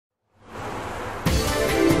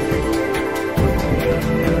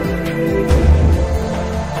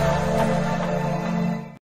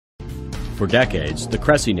For decades, the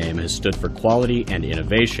Cressi name has stood for quality and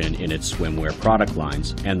innovation in its swimwear product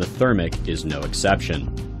lines, and the Thermic is no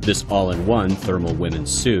exception. This all-in-one thermal women's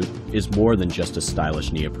suit is more than just a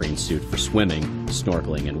stylish neoprene suit for swimming,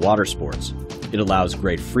 snorkeling, and water sports. It allows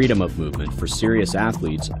great freedom of movement for serious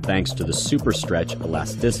athletes thanks to the super stretch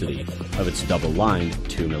elasticity of its double-lined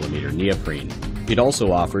 2mm neoprene. It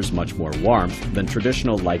also offers much more warmth than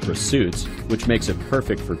traditional Lycra suits, which makes it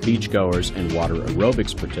perfect for beachgoers and water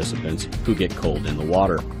aerobics participants who get cold in the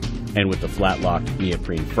water. And with the flat-locked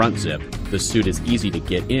neoprene front zip, the suit is easy to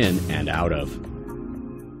get in and out of.